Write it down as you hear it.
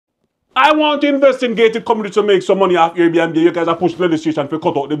I want to invest in gated community to make some money off Airbnb. You guys are pushing legislation to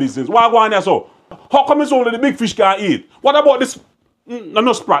cut out the business. Why go on there so? How come it's only the big fish can eat? What about this?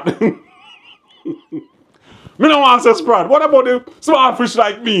 No sprat. Me no want to say sprat. What about the small fish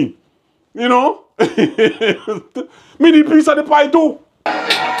like me? You know? Me need piece of the pie too.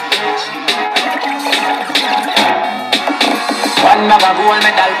 One bag of gold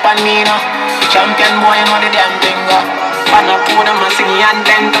medal pan me no. Champion boy, you know the damn thing go. Pan up food and singing and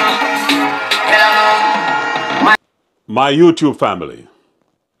dento. My YouTube family,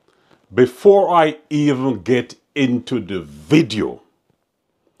 before I even get into the video,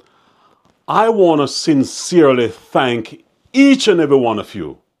 I want to sincerely thank each and every one of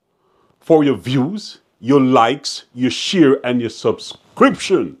you for your views, your likes, your share, and your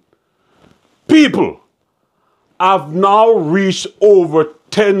subscription. People, I've now reached over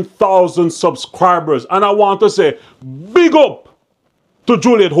 10,000 subscribers, and I want to say big up to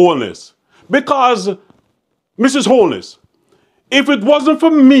Juilet Holness, because Mrs. Holness, if it wasn't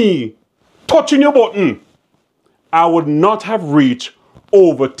for me touching your button, I would not have reached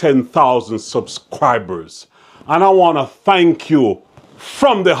over 10,000 subscribers. And I want to thank you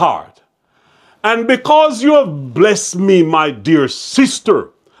from the heart. And because you have blessed me, my dear sister,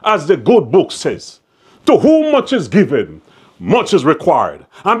 as the good book says, to whom much is given, much is required.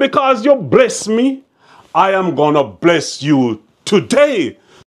 And because you bless me, I am going to bless you today.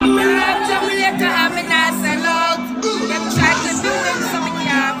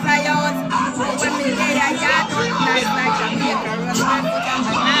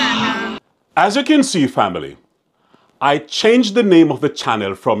 As you can see, family, I changed the name of the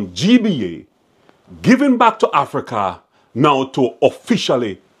channel from GBA, Giving Back to Africa, now to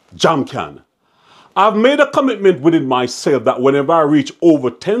officially Jamcan. I've made a commitment within myself that whenever I reach over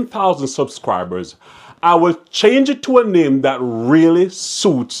 10,000 subscribers, I will change it to a name that really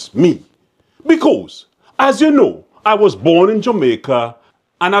suits me. Because, as you know, I was born in Jamaica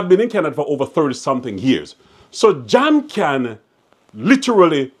and I've been in Canada for over 30-something years. So Jamcan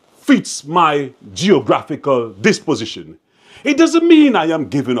literally fits my geographical disposition. It doesn't mean I am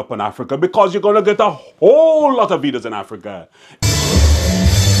giving up on Africa, because you're going to get a whole lot of videos in Africa.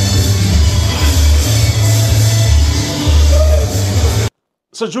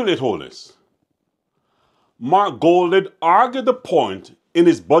 So Juilet Holness, Mark Golded argued the point in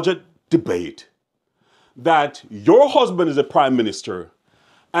his budget debate that your husband is the prime minister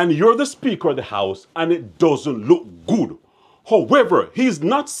and you're the speaker of the house and it doesn't look good. However, he's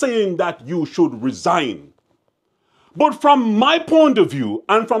not saying that you should resign. But from my point of view,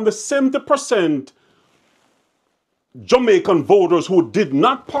 and from the 70% Jamaican voters who did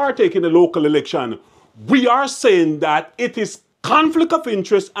not partake in the local election, we are saying that it is conflict of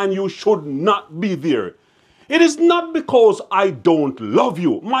interest and you should not be there. It is not because I don't love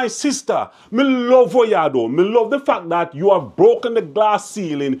you. My sister, me love what you do. Me love the fact that you have broken the glass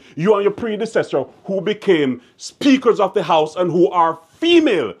ceiling, you and your predecessor who became speakers of the house and who are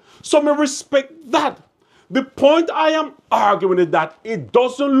female. So me respect that. The point I am arguing is that it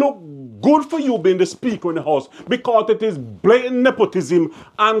doesn't look good for you being the speaker in the house because it is blatant nepotism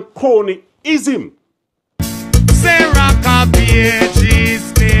and cronyism. Sarah Kabir,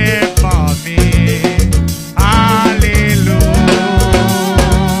 she's there for me. Hallelujah.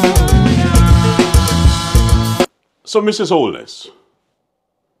 So, Mrs. Holness,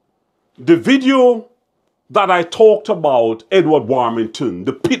 the video that I talked about Edward Warmington,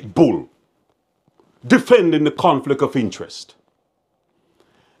 the pit bull, defending the conflict of interest,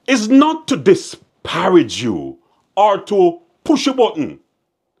 is not to disparage you or to push a button.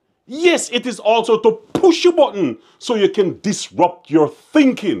 Yes, it is also to push a button so you can disrupt your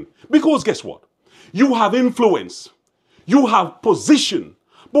thinking. Because guess what? You have influence. You have position.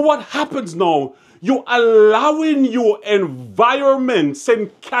 But what happens now, you're allowing your environment,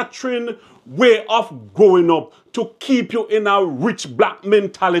 St. Catherine way of growing up, to keep you in a rich black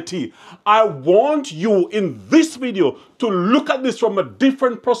mentality. I want you in this video to look at this from a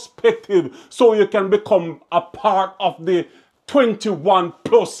different perspective so you can become a part of the 21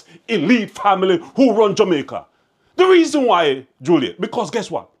 plus elite family who run Jamaica. The reason why, Juliet, because guess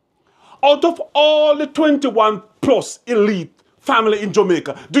what? Out of all the 21 plus elite family in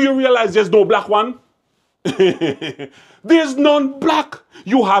Jamaica, do you realize there's no black one? There's none black.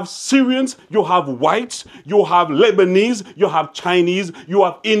 You have Syrians, you have whites, you have Lebanese, you have Chinese, you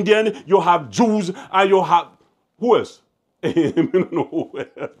have Indian, you have Jews, and you have... Who else? But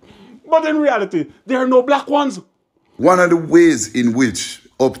in reality, there are no black ones. One of the ways in which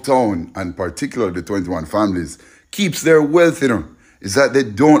Uptown, and particularly the 21 families, keeps their wealth, is that they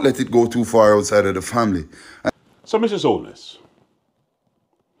don't let it go too far outside of the family. So, Mrs. Holness,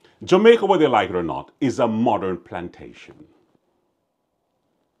 Jamaica, whether they like it or not, is a modern plantation.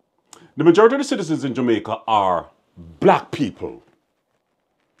 The majority of the citizens in Jamaica are black people.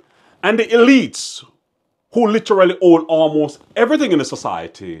 And the elites, who literally own almost everything in the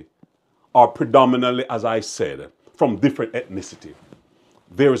society, are predominantly, as I said, from different ethnicity.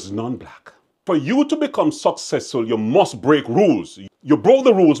 There is none black. For you to become successful, you must break rules. You broke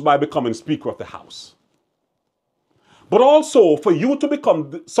the rules by becoming Speaker of the House. But also, for you to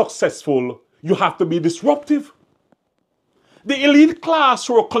become successful, you have to be disruptive. The elite class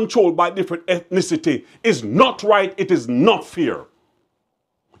who are controlled by different ethnicity is not right, it is not fair.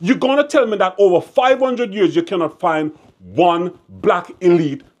 You're going to tell me that over 500 years you cannot find one black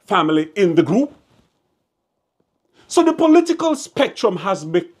elite family in the group? So the political spectrum has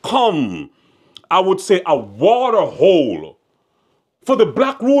become, I would say, a water hole for the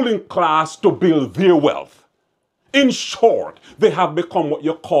black ruling class to build their wealth. In short, they have become what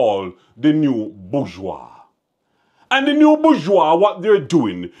you call the new bourgeois. And the new bourgeois, what they're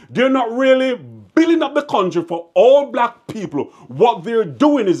doing, they're not really building up the country for all black people. What they're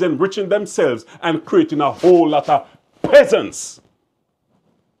doing is enriching themselves and creating a whole lot of peasants.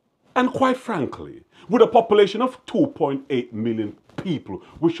 And quite frankly, with a population of 2.8 million people,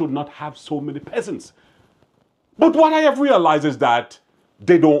 we should not have so many peasants. But what I have realized is that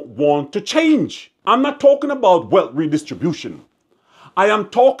they don't want to change. I'm not talking about wealth redistribution. I am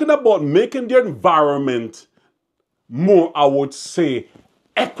talking about making the environment more, I would say,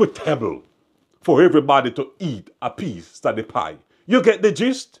 equitable for everybody to eat a piece of the pie. You get the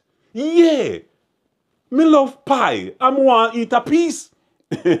gist? Yeah. Me love pie. I want to eat a piece.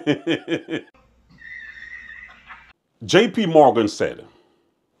 J.P. Morgan said,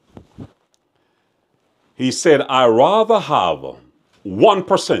 he said, I rather have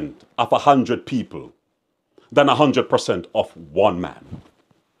 1% of 100 people than 100% of one man.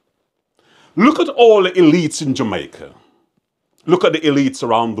 Look at all the elites in Jamaica. Look at the elites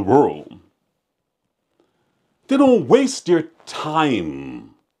around the world. They don't waste their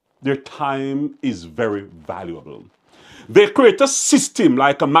time. Their time is very valuable. They create a system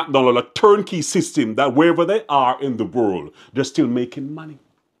like a McDonald's, a turnkey system that wherever they are in the world, they're still making money.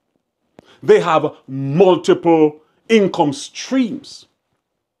 They have multiple income streams.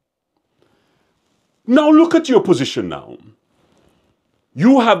 Now look at your position now.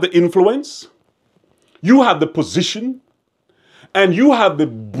 You have the influence, you have the position, and you have the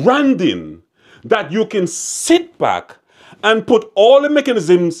branding that you can sit back and put all the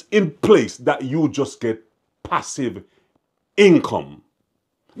mechanisms in place that you just get passive income.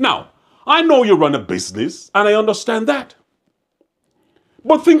 Now, I know you run a business and I understand that.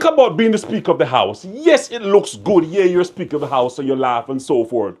 But think about being the Speaker of the House. Yes, it looks good. Yeah, you're Speaker of the House and you laugh and so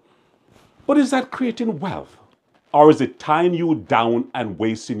forth. But is that creating wealth? Or is it tying you down and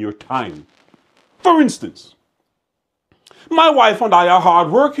wasting your time? For instance, my wife and I are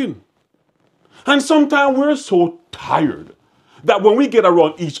hardworking. And sometimes we're so tired that when we get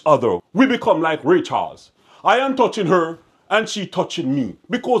around each other, we become like Ray Charles. I am touching her and she touching me.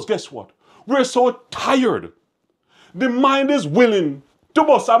 Because guess what? We're so tired. The mind is willing to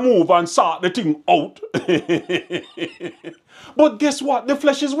bust a move and sort the thing out. But guess what? The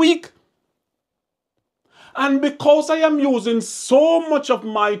flesh is weak. And because I am using so much of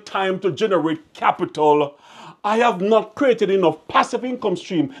my time to generate capital, I have not created enough passive income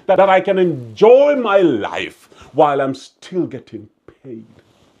stream that I can enjoy my life while I'm still getting paid.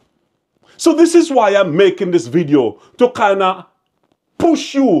 So this is why I'm making this video, to kind of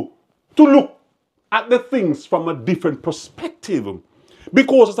push you to look at the things from a different perspective.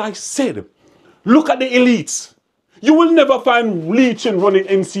 Because as I said, look at the elites. You will never find Leachin running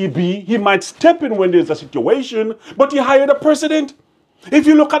NCB. He might step in when there's a situation, but he hired a president. If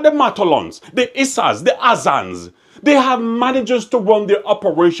you look at the Matolons, the Issas, the Azans, they have managers to run their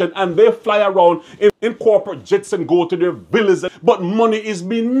operation and they fly around in corporate jets and go to their villas, but money is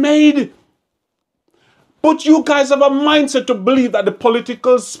being made. But you guys have a mindset to believe that the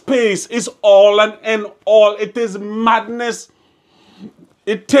political space is all and end all. It is madness.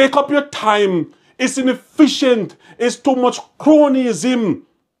 It takes up your time. It's inefficient. It's too much cronyism.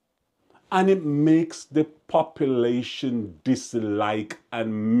 And it makes the population dislike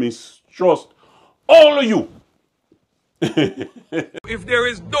and mistrust all of you. If there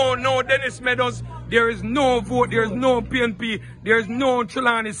is no Dennis Meadows, there is no vote, there is no PNP, there is no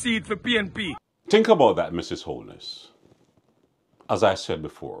Trelawney seat for PNP. Think about that, Mrs. Holness. As I said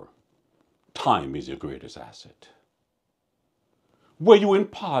before, time is your greatest asset. Were you in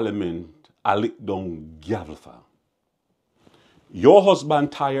Parliament, I lick down gavel for? Your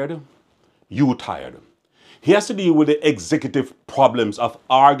husband tired, you tired. He has to deal with the executive problems of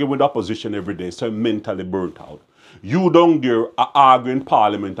arguing with the opposition every day, so mentally burnt out. You down there are arguing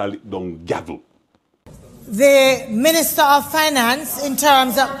parliament and don't gavel. The Minister of Finance in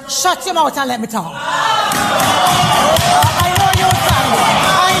terms of shut your mouth and let me talk. I know you would find it.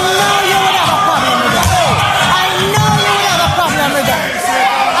 I know you would have a problem with that. I know you would have a problem with that.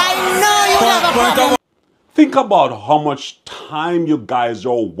 I know you would have a problem. Think about how much time you guys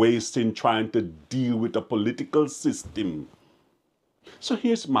are wasting trying to deal with the political system. So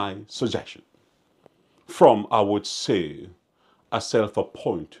here's my suggestion from, I would say, a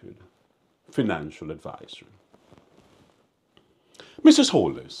self-appointed financial advisor. Mrs.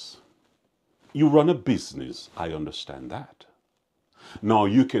 Holness, you run a business, I understand that. Now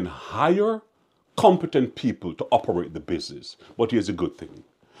you can hire competent people to operate the business, but here's a good thing.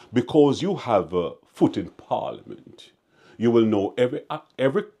 Because you have a foot in parliament, you will know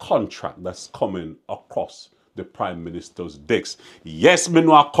every contract that's coming across the Prime Minister's desk. Yes, we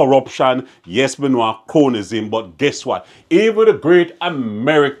know corruption, yes, we know cronyism, but guess what? Even the great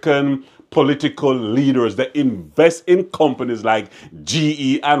American political leaders that invest in companies like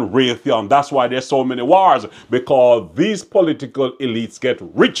GE and Raytheon. That's why there's so many wars, because these political elites get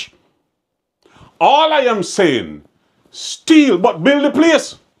rich. All I am saying, steal but build the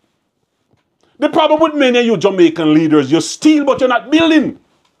place. The problem with many of you Jamaican leaders, you steal but you're not building.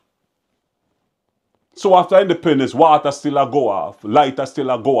 So after independence, water still a go off, light still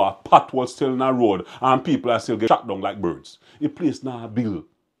a go off, potholes still in a road, and people are still get shot down like birds. The place now build.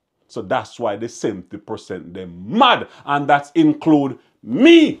 So that's why the 70% them mad, and that's include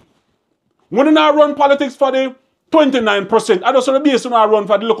me. When I run politics for the 29%, I just want to be when I run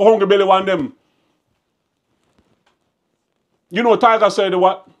for the local hungry belly one them. You know Tiger said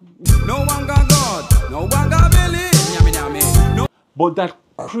what? No one got God, no one got belly. Yummy, yummy. No. But that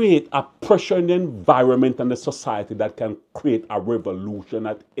create a pressure in the environment and the society that can create a revolution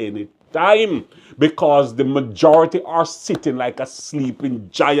at any time, because the majority are sitting like a sleeping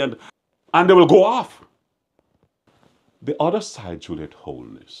giant and they will go off. The other side, Juilet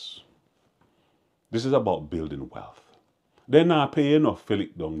Holness, this is about building wealth. They're not paying enough for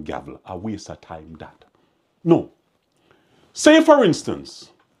it down gavel, a waste of time that. No. Say for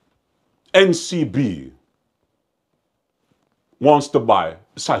instance, NCB wants to buy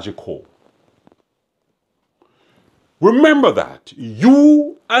Sagicor. Remember that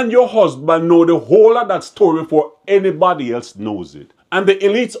you and your husband know the whole of that story before anybody else knows it. And the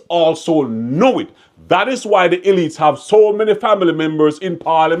elites also know it. That is why the elites have so many family members in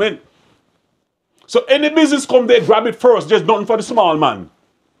parliament. So any business come, they grab it first. There's nothing for the small man.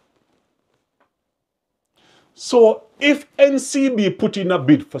 So if NCB put in a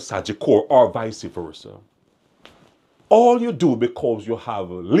bid for Sagicor or vice versa, all you do, because you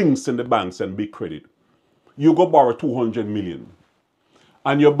have links in the banks and big credit, you go borrow 200 million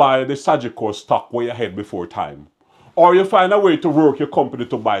and you buy the Sagicor stock way ahead before time. Or you find a way to work your company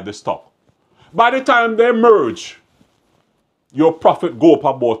to buy the stock. By the time they merge, your profit go up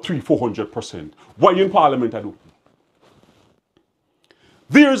about 300–400%. What you in parliament I do?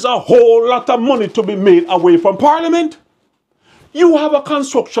 There's a whole lot of money to be made away from parliament. You have a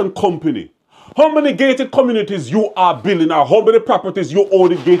construction company. How many gated communities you are building, or how many properties you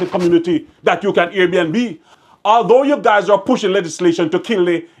own in gated community that you can Airbnb? Although you guys are pushing legislation to kill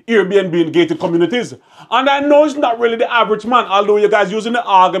the Airbnb in gated communities. And I know it's not really the average man, although you guys using the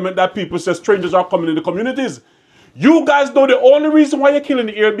argument that people say strangers are coming in the communities. You guys know the only reason why you're killing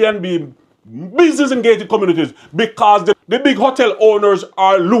the Airbnb business in gated communities, because the big hotel owners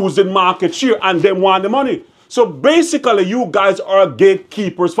are losing market share and they want the money. So basically you guys are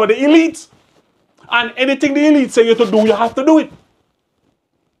gatekeepers for the elites. And anything the elite say you to do, you have to do it.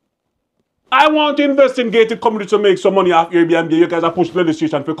 I want to invest in gated communities to make some money off Airbnb. You guys are pushing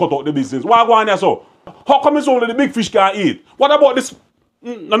legislation to cut out the business. Why go on there so? How come it's only the big fish can eat? What about this?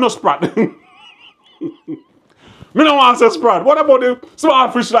 No sprat. Me no want to say sprat. What about the small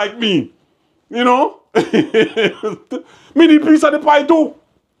fish like me? You know? Me need a piece of the pie too.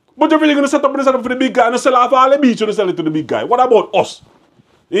 But if you're going to set up for the big guy and sell off all the beach, you sell it to the big guy. What about us?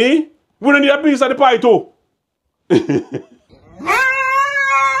 Eh? We don't need a piece of the pie too.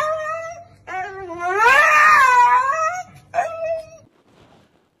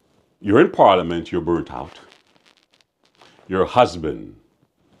 You're in parliament, you're burnt out. Your husband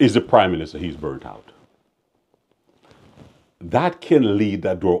is the prime minister, he's burnt out. That can leave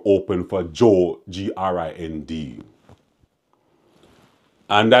that door open for Joe, G-R-I-N-D.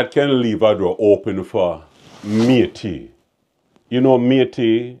 And that can leave a door open for Matey. You know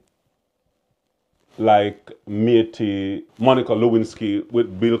Matey, like Matey, Monica Lewinsky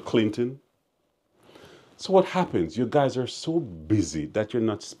with Bill Clinton. So what happens? You guys are so busy that you're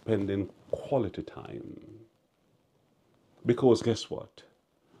not spending quality time. Because guess what?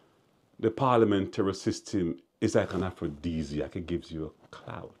 The parliamentary system is like an aphrodisiac. It gives you a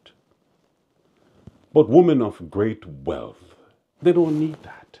clout. But women of great wealth, they don't need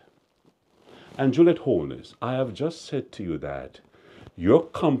that. And Juilet Holness, I have just said to you that your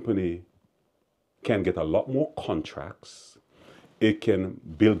company can get a lot more contracts. It can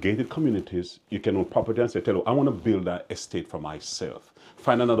build gated communities. You can own property and say, tell you, I want to build that estate for myself.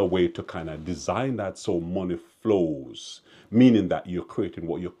 Find another way to kind of design that so money flows, meaning that you're creating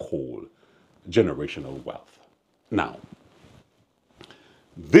what you call generational wealth. Now,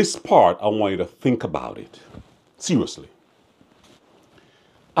 this part, I want you to think about it seriously.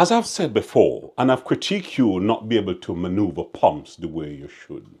 As I've said before, and I've critiqued you not be able to maneuver pumps the way you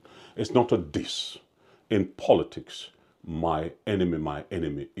should. It's not a diss. In politics, my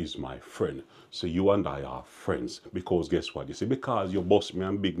enemy is my friend. So you and I are friends. Because guess what? You see, because you boss me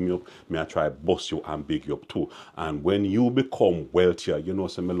and big me up, me I try boss you and big you up too. And when you become wealthier, you know,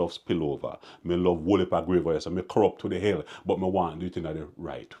 so me love spillover. Me love wool up a grave, so me corrupt to the hell. But me want to do it in the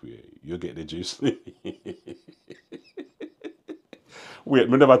right way. You get the gist? Wait,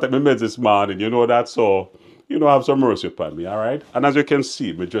 me never take my meds this morning, you know that? So, you know, have some mercy upon me, all right? And as you can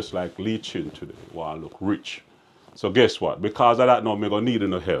see, me just like leeching today. Wow, look rich. So guess what? Because of that now, me gonna need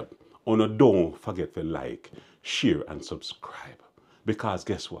no help. Oh, don't forget to like, share, and subscribe. Because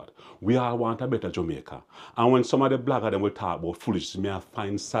guess what? We all want a better Jamaica. And when some of the bloggers them will talk about foolishness, me have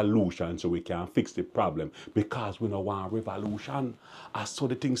find solutions so we can fix the problem. Because we don't want revolution, as so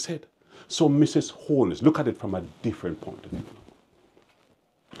the thing said. So Mrs. Holness, look at it from a different point of view.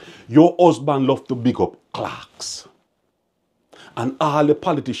 Your husband loved to big up clerks. And all the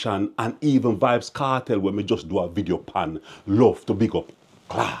politicians and even Vibes Cartel, when we just do a video pan, love to big up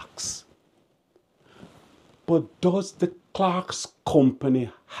clerks. But does the Clark's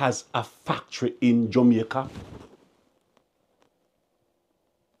company has a factory in Jamaica?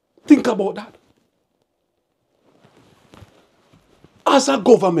 Think about that. As a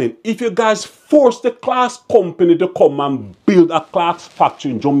government, if you guys force the Clark's company to come and build a Clark's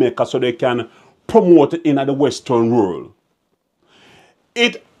factory in Jamaica so they can promote it in the Western world,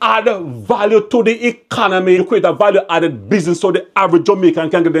 it add value to the economy. You create a value-added business so the average Jamaican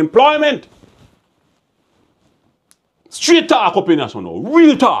can get employment. Straight talk up in here, so now.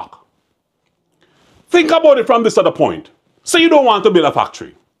 Real talk. Think about it from this other point. Say you don't want to build a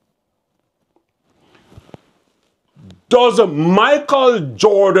factory. Does Michael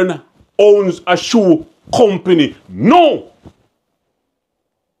Jordan owns a shoe company? No.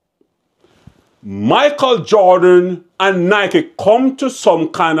 Michael Jordan and Nike come to some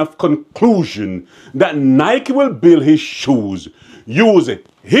kind of conclusion that Nike will build his shoes, use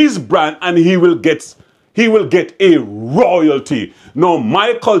his brand, and he will get a royalty. Now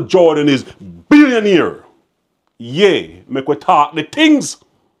Michael Jordan is billionaire. Yeah, make we talk the things.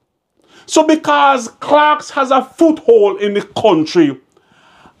 So because Clark's has a foothold in the country,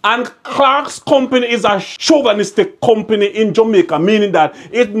 and Clark's company is a chauvinistic company in Jamaica, meaning that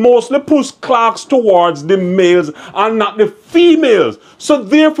it mostly pushes Clark's towards the males and not the females. So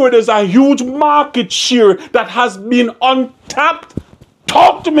therefore there's a huge market share that has been untapped.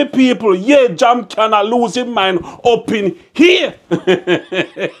 Talk to me, people. Yeah, Jam cannot lose his mind up in here.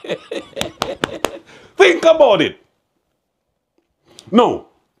 Think about it. No.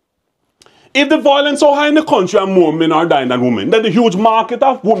 If the violence is so high in the country and more men are dying than women, then the huge market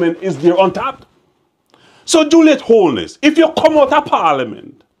of women is there untapped. So Juilet Holness, if you come out of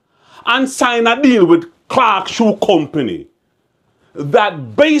Parliament and sign a deal with Clark Shoe Company,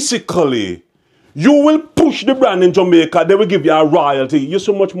 that basically you will push the brand in Jamaica, they will give you a royalty. You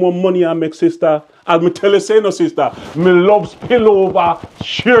so much more money I make, sister. As me tell you, say no, sister. Me love spill over,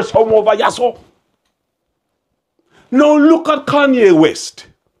 share some over, yes, so. Now look at Kanye West.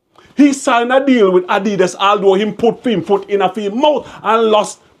 He signed a deal with Adidas, although he put film foot in a film mouth and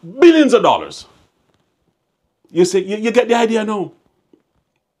lost billions of dollars. You see, you get the idea now.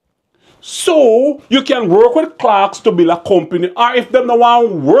 So you can work with Clark's to build a company, or if they don't want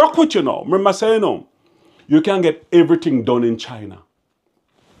to work with you now, remember saying no, you can get everything done in China.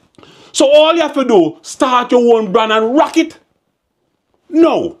 So all you have to do, start your own brand and rock it.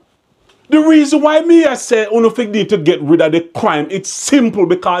 No. The reason why me I say you need to get rid of the crime, it's simple,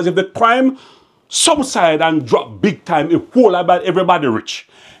 because if the crime subside and drop big time, it whole about everybody rich.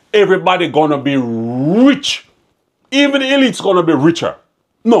 Everybody gonna be rich. Even the elite's gonna be richer.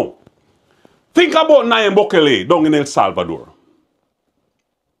 No. Think about Nayib Bukele down in El Salvador.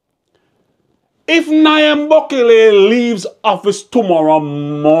 If Nayib Bukele leaves office tomorrow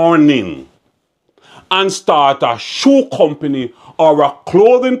morning and start a shoe company or a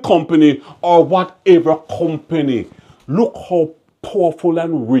clothing company or whatever company, look how powerful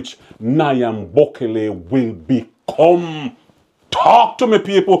and rich Nayam Bokele will become. Talk to me,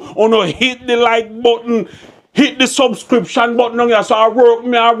 people. Oh no, hit the like button, hit the subscription button on here. So I work.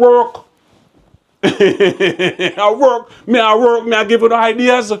 I work, I give you the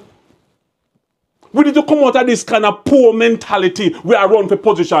ideas. We need to come out of this kind of poor mentality where I run for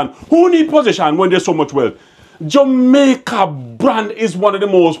position. Who need position when there's so much wealth? Jamaica brand is one of the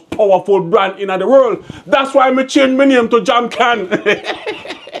most powerful brands in the world. That's why I changed my name to Jam Can.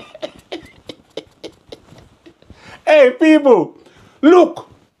 Hey people, look,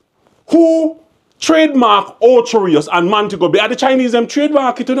 who trademark Ocherius and Montego Bay? Are the Chinese them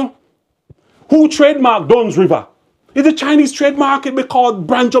trademark it, you know? Who trademark Dunn's River? It's the Chinese trademark it because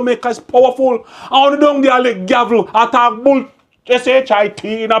brand Jamaica is powerful. I want to down there like gavel, attack bull, SHIT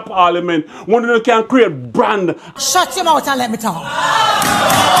in a parliament. One of them can create brand. Shut your mouth and let me talk. I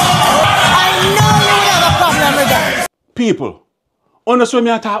know you would have a problem with that. People, understand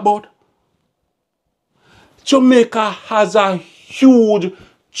what I talk about? Jamaica has a huge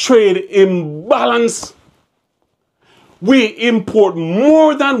trade imbalance. We import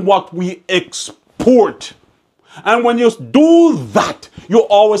more than what we export. And when you do that, you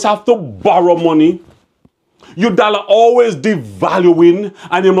always have to borrow money. Your dollar always devaluing,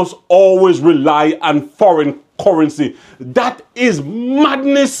 and you must always rely on foreign currency. That is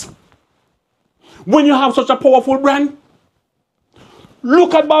madness. When you have such a powerful brand,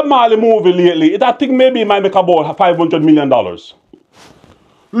 look at Bob Marley movie lately. I think maybe it might make about $500 million.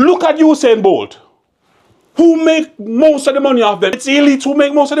 Look at Usain Bolt. Who make most of the money off them? It's the elites who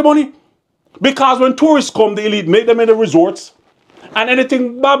make most of the money. Because when tourists come, the elite make them in the resorts. And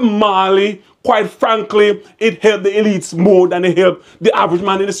anything Bob Marley, quite frankly, it helped the elites more than it helped the average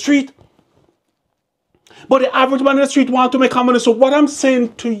man in the street. But the average man in the street want to make money. So what I'm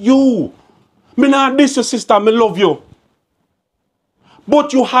saying to you, me not diss your sister, me love you.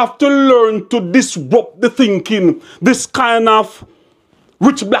 But you have to learn to disrupt the thinking, this kind of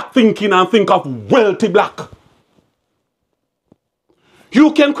rich black thinking, and think of wealthy black.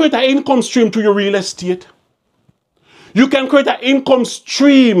 You can create an income stream through your real estate. You can create an income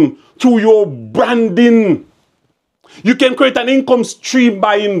stream through your branding. You can create an income stream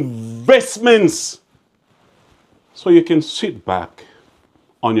by investments. So you can sit back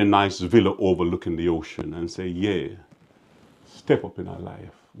on your nice villa overlooking the ocean and say, yeah, step up in our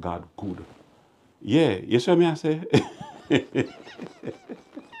life. God good. Yeah, you see what I say?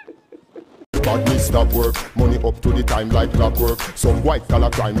 But me stop work, money up to the time like clockwork. Some white collar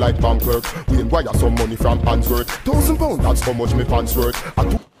crime like bank clerk. We wire some money from Hansworth. £1,000, that's how much me pants worth.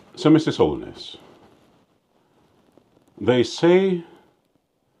 So Mrs. Holness, they say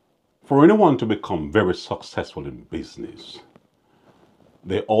for anyone to become very successful in business,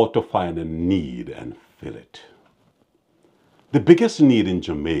 they ought to find a need and fill it. The biggest need in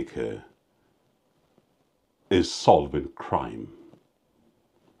Jamaica is solving crime.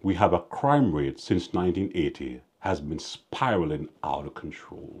 We have a crime rate since 1980 has been spiraling out of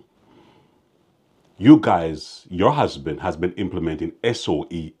control. You guys, your husband has been implementing SOE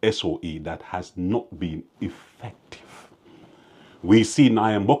that has not been effective. We see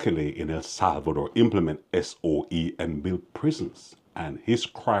Nayam Bokele in El Salvador implement SOE and build prisons, and his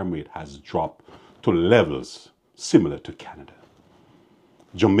crime rate has dropped to levels similar to Canada.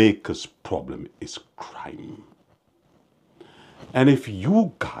 Jamaica's problem is crime. And if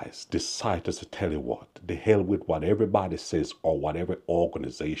you guys decide to tell you what, the hell with what everybody says or whatever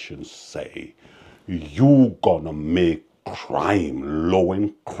organizations say, you gonna make crime,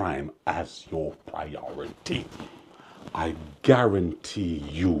 lowering crime as your priority. I guarantee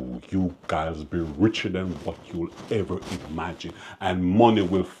you, you guys will be richer than what you'll ever imagine. And money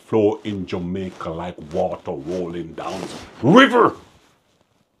will flow in Jamaica like water rolling down the river.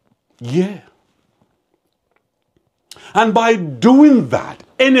 Yeah. And by doing that,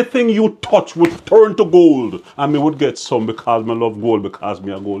 anything you touch would turn to gold. And me would get some because me love gold, because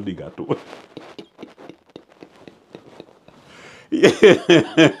me a gold digger too.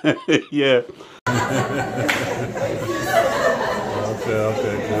 Yeah.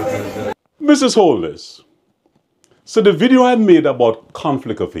 Okay. Mrs. Holness, so the video I made about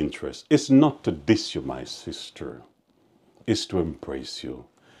conflict of interest is not to diss you, my sister. It's to embrace you.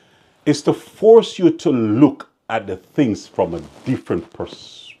 It's to force you to look at the things from a different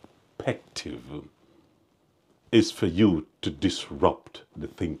perspective. Is for you to disrupt the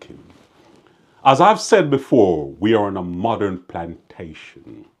thinking. As I've said before, we are on a modern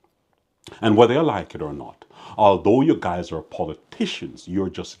plantation. And whether you like it or not, although you guys are politicians, you're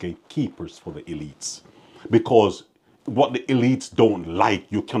just gatekeepers for the elites. Because what the elites don't like,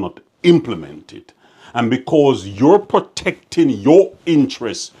 you cannot implement it. And because you're protecting your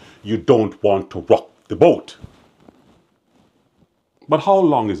interests, you don't want to rock the boat. But how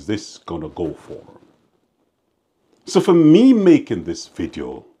long is this going to go for? So for me making this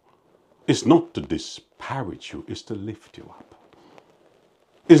video, it's not to disparage you, it's to lift you up.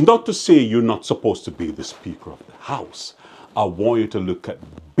 It's not to say you're not supposed to be the Speaker of the House. I want you to look at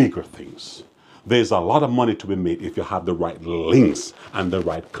bigger things. There's a lot of money to be made if you have the right links and the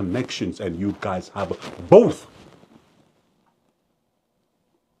right connections, and you guys have both.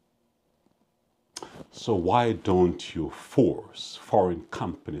 So why don't you force foreign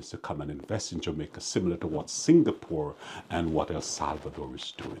companies to come and invest in Jamaica, similar to what Singapore and what El Salvador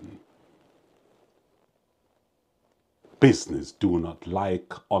is doing? Business do not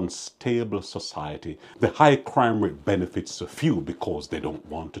like unstable society. The high crime rate benefits a few because they don't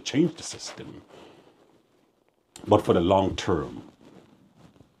want to change the system. But for the long term,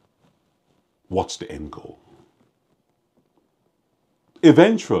 what's the end goal?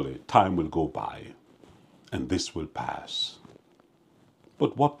 Eventually, time will go by and this will pass.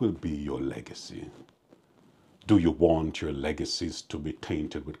 But what will be your legacy? Do you want your legacies to be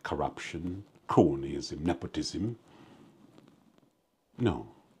tainted with corruption, cronyism, nepotism? No.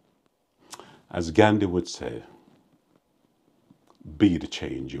 As Gandhi would say, be the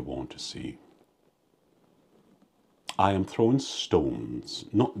change you want to see. I am throwing stones,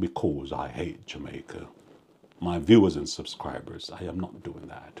 not because I hate Jamaica. My viewers and subscribers, I am not doing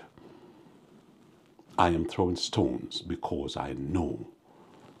that. I am throwing stones because I know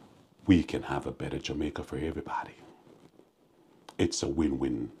we can have a better Jamaica for everybody. It's a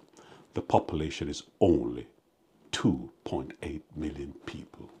win-win. The population is only 2.8 million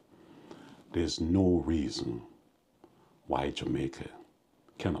people. There's no reason why Jamaica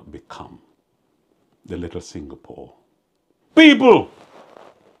cannot become the little Singapore. People!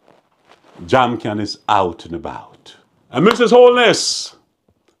 Jamcan is out and about. And Mrs. Holness,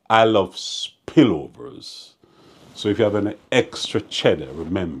 I love spillovers. So if you have any extra cheddar,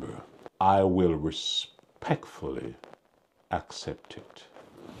 remember, I will respectfully accept it.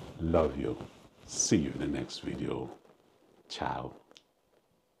 Love you. See you in the next video. Ciao.